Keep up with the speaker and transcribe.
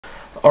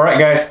Alright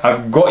guys,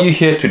 I've got you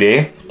here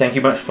today. Thank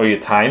you much for your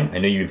time. I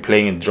know you've been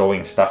playing and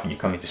drawing stuff and you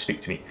come here to speak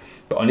to me.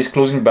 But on this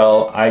closing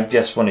bell, I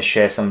just want to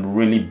share some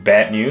really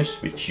bad news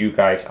which you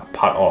guys are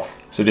part of.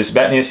 So this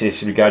bad news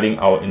is regarding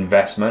our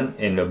investment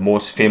in the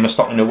most famous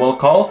stock in the world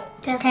called?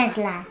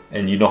 Tesla.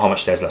 And you know how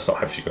much Tesla stock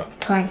have you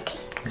got? 20.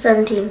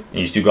 17. And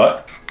you still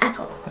got?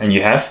 Apple. And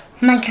you have?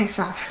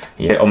 Microsoft.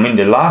 Yeah, I mean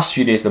the last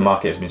few days the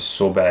market has been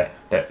so bad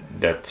that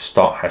the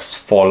stock has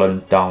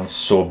fallen down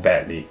so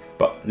badly.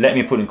 But let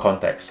me put in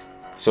context.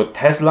 So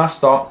Tesla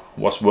stock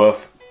was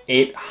worth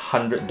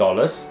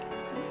 $800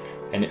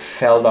 and it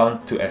fell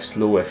down to as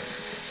low as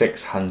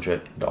 $600.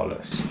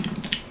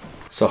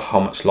 So how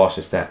much loss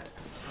is that?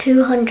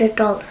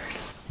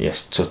 $200.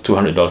 Yes, so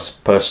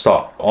 $200 per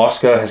stock.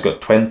 Oscar has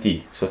got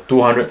 20, so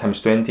 200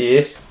 times 20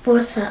 is?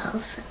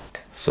 4,000.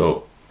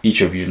 So each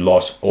of you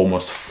lost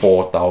almost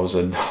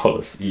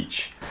 $4,000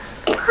 each.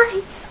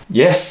 What?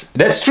 Yes,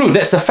 that's true,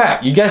 that's the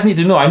fact. You guys need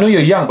to know. I know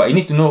you're young, but you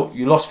need to know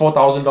you lost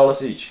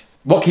 $4,000 each.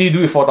 What can you do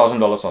with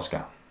 $4,000,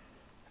 Oscar?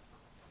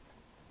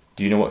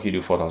 Do you know what can you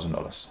do with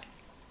 $4,000?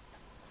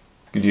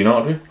 Do you know,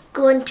 Audrey?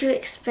 Go on to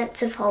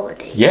expensive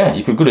holidays. Yeah,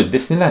 you could go to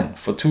Disneyland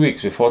for 2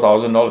 weeks with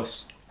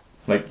 $4,000.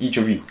 Like each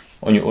of you,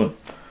 on your own.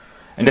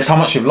 And that's how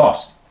much you've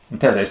lost in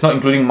Tesla. It's not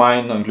including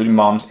mine, not including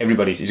mom's,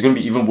 everybody's. It's going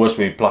to be even worse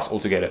when we plus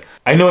altogether.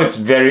 I know it's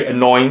very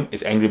annoying,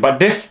 it's angry, but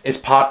this is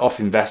part of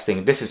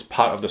investing. This is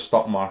part of the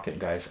stock market,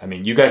 guys. I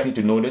mean, you guys need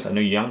to know this. I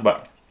know you're young,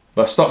 but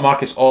stock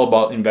market is all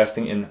about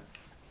investing in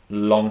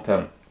long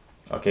term.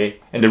 Okay,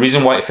 and the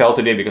reason why it fell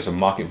today because of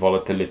market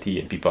volatility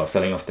and people are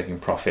selling off taking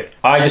profit.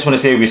 I just want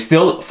to say we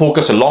still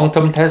focus on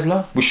long-term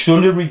Tesla. We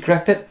shouldn't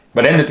regret it.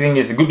 But then the thing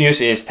is, the good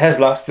news is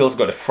Tesla still's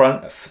got the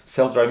front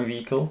self-driving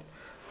vehicle.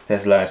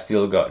 Tesla has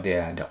still got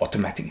the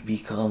automatic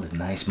vehicle, the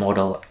nice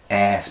Model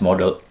S,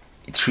 Model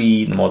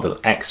 3, Model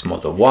X,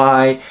 Model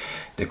Y.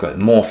 They've got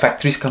more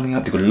factories coming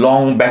up. They've got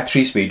long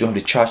batteries where you don't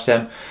have to charge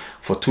them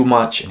for too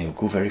much and they'll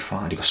go very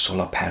far. They've got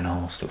solar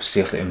panels, they'll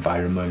save the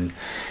environment.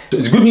 So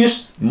it's good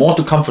news, more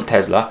to come for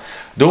Tesla.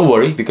 Don't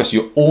worry, because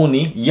you're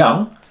only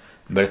young.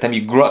 By the time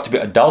you grow up to be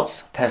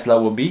adults, Tesla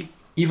will be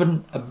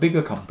even a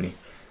bigger company.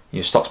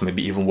 Your stocks may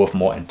be even worth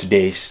more, and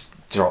today's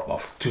drop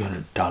of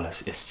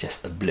 $200 is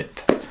just a blip.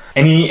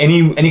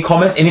 Any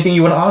comments, anything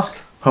you want to ask?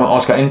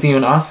 Oscar, anything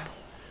you want to ask?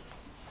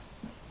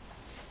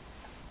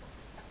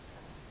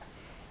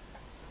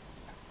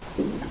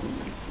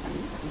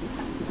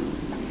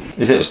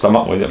 Is it your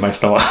stomach or is it my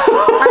stomach?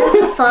 I'm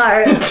gonna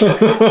fart.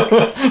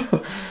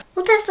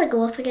 Will Tesla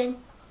go up again?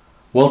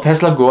 Will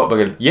Tesla go up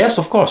again? Yes,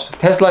 of course.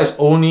 Tesla is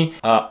only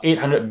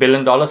 $800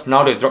 billion.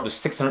 Now they've dropped to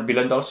 $600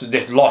 billion. So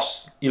they've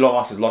lost, Elon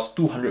Musk has lost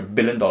 $200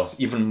 billion.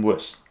 Even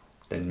worse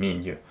than me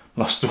and you.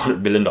 Lost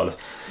 $200 billion.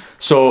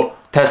 So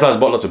Tesla has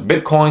bought lots of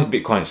Bitcoin.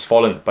 Bitcoin has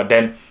fallen. But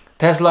then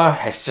Tesla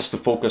has just to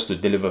focus to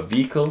deliver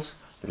vehicles.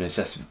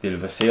 Just to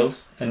deliver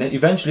sales. And then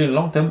eventually in the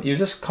long term, you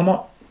just come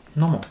out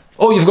normal.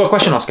 Oh, you've got a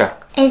question, Oscar.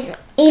 Is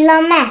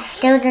Elon Musk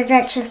still the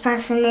richest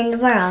person in the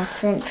world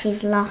since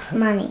he's lost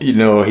money? You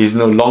know, he's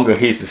no longer.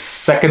 He's the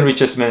second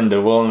richest man in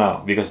the world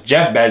now. Because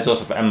Jeff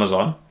Bezos of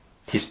Amazon,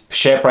 his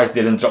share price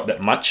didn't drop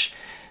that much.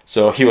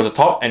 So he was the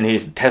top and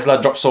his Tesla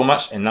dropped so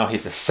much and now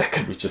he's the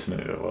second richest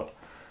man in the world.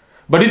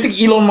 But do you think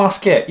Elon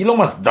Musk cares? Elon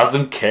Musk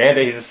doesn't care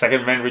that he's the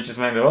second richest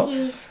man in the world.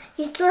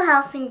 He's still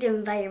helping the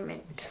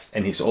environment. Yes.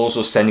 And he's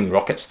also sending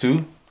rockets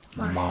to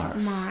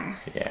Mars.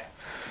 Mars. Yeah.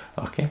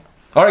 Okay.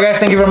 Alright guys,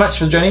 thank you very much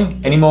for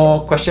joining. Any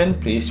more questions,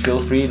 please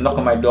feel free, knock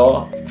on my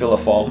door, fill a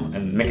form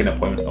and make an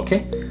appointment,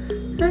 okay?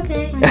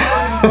 Okay.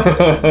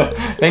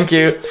 Thank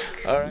you.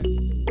 Alright.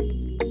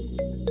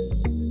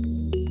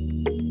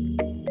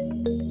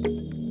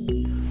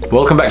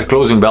 Welcome back to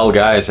Closing Bell,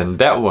 guys, and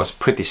that was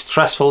pretty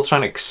stressful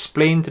trying to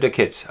explain to the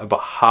kids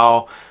about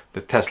how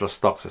the Tesla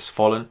stocks has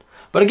fallen.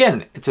 But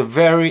again, it's a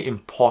very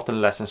important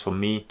lesson for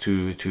me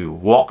to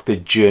walk the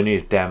journey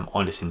with them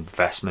on this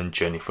investment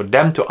journey. For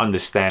them to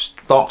understand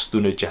stocks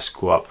do not just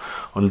go up.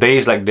 On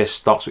days like this,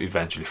 stocks will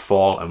eventually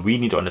fall and we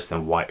need to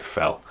understand why it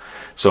fell.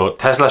 So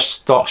Tesla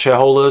stock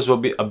shareholders will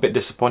be a bit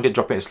disappointed,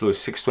 dropping as low as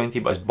 620,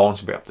 but it's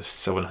bounced back up to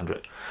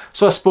 700.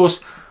 So I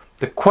suppose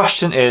the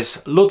question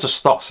is, loads of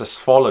stocks has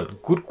fallen.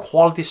 Good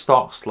quality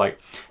stocks like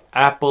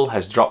Apple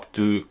has dropped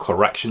to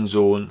correction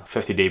zone,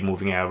 50-day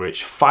moving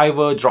average.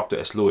 Fiverr dropped to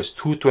as low as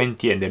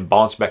 220 and then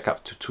bounced back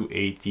up to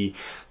 280.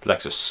 The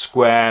likes of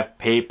Square,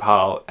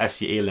 PayPal,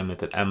 SEA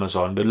Limited,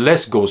 Amazon, the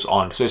list goes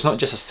on. So it's not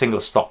just a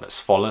single stock that's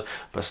fallen,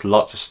 but it's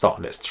lots of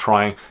stock that's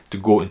trying to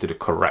go into the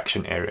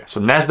correction area.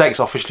 So Nasdaq is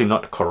officially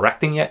not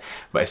correcting yet,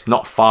 but it's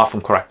not far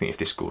from correcting if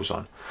this goes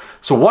on.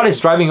 So what is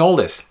driving all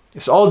this?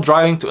 It's all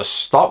driving to a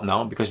stop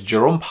now because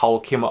Jerome Powell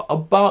came out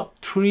about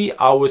 3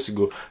 hours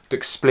ago to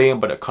explain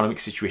about the economic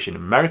situation in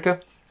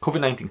America,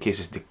 COVID-19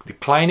 cases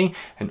declining,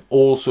 and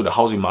also the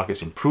housing market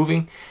is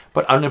improving,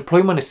 but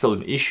unemployment is still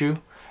an issue.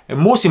 And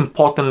most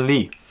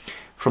importantly,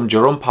 from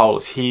Jerome Powell,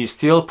 he is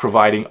still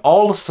providing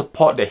all the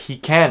support that he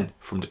can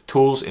from the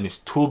tools in his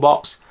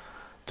toolbox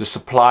to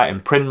supply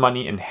and print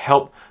money and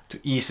help to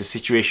ease the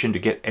situation to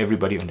get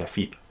everybody on their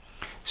feet.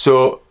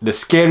 So the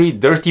scary,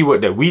 dirty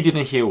word that we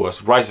didn't hear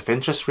was rise of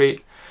interest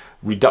rate,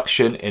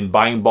 reduction in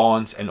buying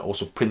bonds, and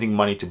also printing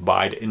money to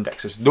buy the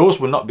indexes. Those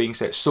were not being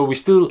said. So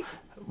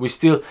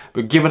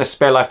we're given a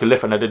spare life to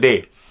live another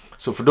day.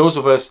 So for those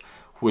of us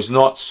who has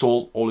not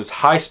sold all this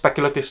high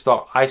speculative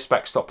stock, high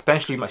spec stock,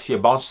 potentially you might see a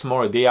bounce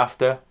tomorrow, a day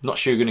after. Not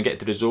sure you're going to get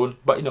to the zone,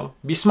 but you know,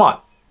 be smart.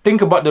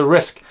 Think about the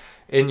risk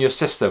in your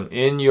system,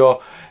 in your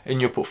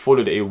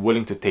portfolio that you're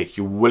willing to take,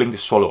 you're willing to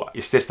swallow.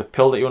 Is this the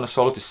pill that you want to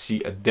swallow to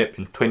see a dip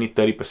in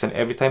 20-30%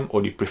 every time,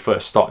 or do you prefer a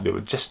stock that will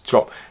just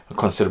drop a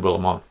considerable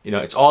amount? You know,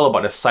 it's all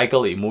about the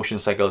cycle, the emotion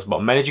cycle. It's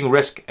about managing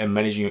risk and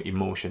managing your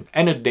emotion.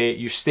 End of the day,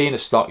 you stay in the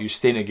stock, you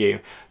stay in the game.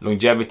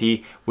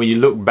 Longevity, when you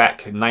look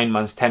back 9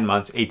 months, 10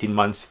 months, 18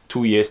 months,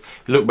 2 years,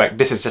 you look back,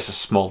 this is just a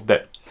small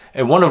dip.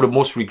 And one of the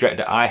most regret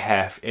that I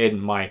have in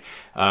my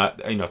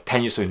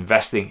 10 years of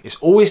investing is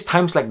always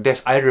times like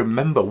this. I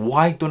remember,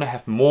 why don't I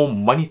have more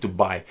money to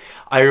buy?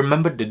 I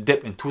remember the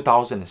dip in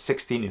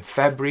 2016 in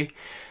February,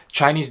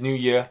 Chinese New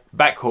Year,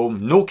 back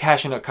home, no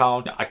cash in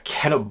account. I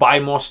cannot buy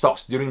more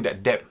stocks during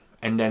that dip.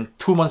 And then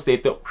 2 months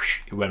later,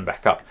 whoosh, it went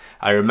back up.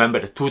 I remember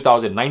the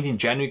 2019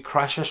 January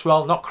crash as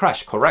well. Not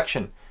crash,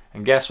 correction.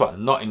 And guess what?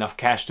 Not enough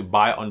cash to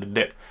buy on the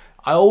dip.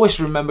 I always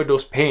remember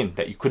those pain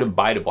that you couldn't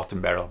buy the bottom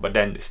barrel, but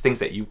then it's things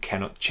that you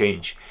cannot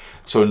change.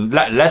 So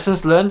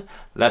lessons learned,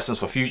 lessons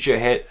for future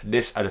ahead.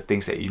 These are the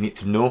things that you need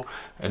to know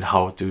and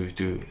how to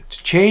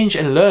change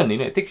and learn. You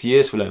know, it takes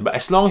years to learn, but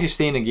as long as you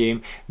stay in the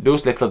game,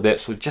 those little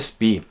dips will just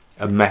be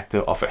a matter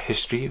of a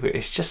history where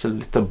it's just a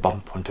little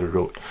bump on the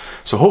road.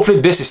 So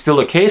hopefully this is still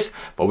the case,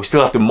 but we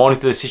still have to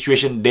monitor the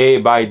situation day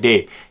by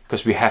day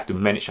because we have to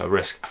manage our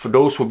risk. For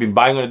those who've been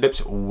buying on the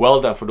dips,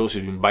 well done. For those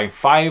who've been buying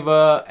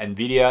Fiverr,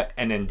 Nvidia,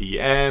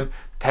 NNDM,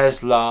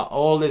 Tesla,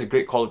 all these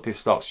great quality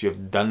stocks, you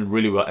have done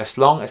really well. As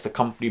long as the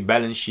company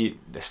balance sheet,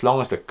 as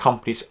long as the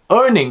company's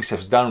earnings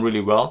have done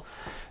really well,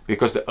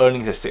 because the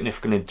earnings have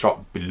significantly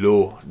dropped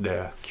below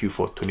the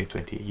Q4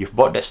 2020. You've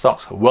bought that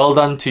stocks, well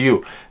done to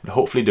you. And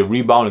hopefully the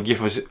rebound will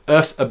give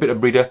us a bit of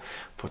breather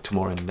for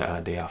tomorrow and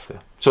the day after.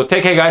 So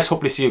take care guys,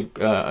 hopefully see you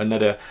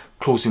another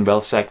closing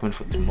bell segment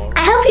for tomorrow.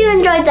 I hope you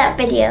enjoyed that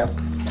video.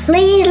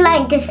 Please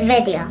like this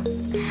video.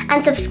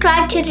 And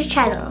subscribe to the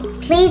channel.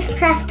 Please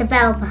press the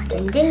bell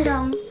button. Ding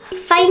dong.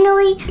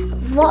 Finally,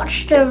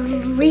 watch the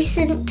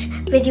recent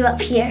video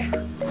up here.